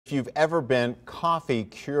If you've ever been coffee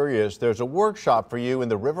curious, there's a workshop for you in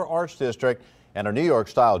the River Arts District, and a New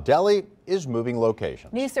York-style deli is moving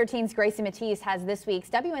locations. News 13's Gracie Matisse has this week's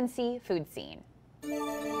WNC Food Scene.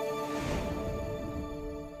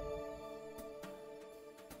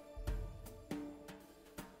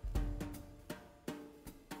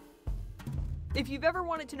 If you've ever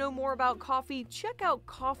wanted to know more about coffee, check out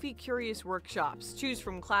Coffee Curious workshops. Choose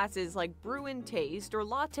from classes like brew and taste or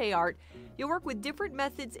latte art. You'll work with different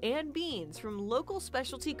methods and beans from local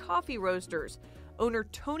specialty coffee roasters. Owner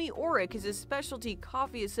Tony Orrick is a Specialty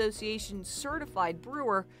Coffee Association certified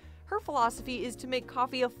brewer. Her philosophy is to make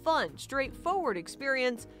coffee a fun, straightforward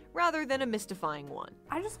experience rather than a mystifying one.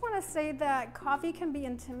 I just want to say that coffee can be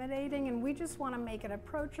intimidating, and we just want to make it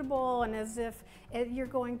approachable and as if you're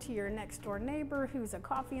going to your next door neighbor who's a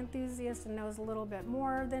coffee enthusiast and knows a little bit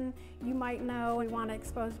more than you might know. We want to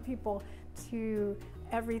expose people to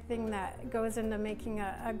everything that goes into making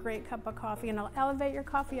a great cup of coffee, and it'll elevate your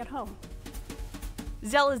coffee at home.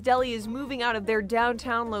 Zella's Deli is moving out of their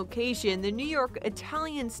downtown location. The New York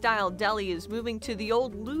Italian-style deli is moving to the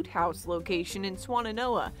old Loot House location in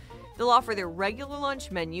Swannanoa. They'll offer their regular lunch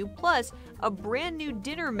menu plus a brand new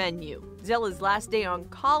dinner menu. Zella's last day on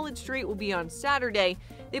College Street will be on Saturday.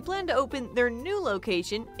 They plan to open their new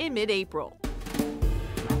location in mid-April.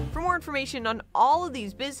 For more information on all of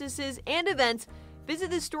these businesses and events, visit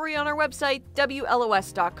this story on our website,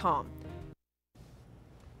 WLOS.com.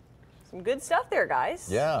 Some good stuff there, guys.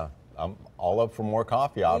 Yeah, I'm all up for more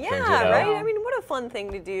coffee options. Yeah, you know? right? I mean, what a fun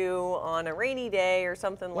thing to do on a rainy day or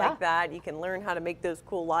something like that. You can learn how to make those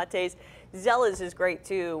cool lattes. Zella's is great,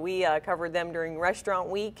 too. We covered them during Restaurant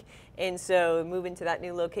Week, and so moving to that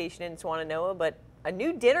new location in Swannanoa, but a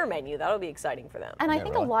new dinner menu, that'll be exciting for them. And I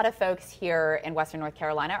think a lot of folks here in Western North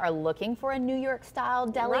Carolina are looking for a New York-style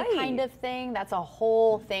deli kind of thing. That's a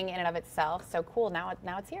whole thing in and of itself. So cool, now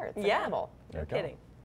it's here, it's available. No kidding.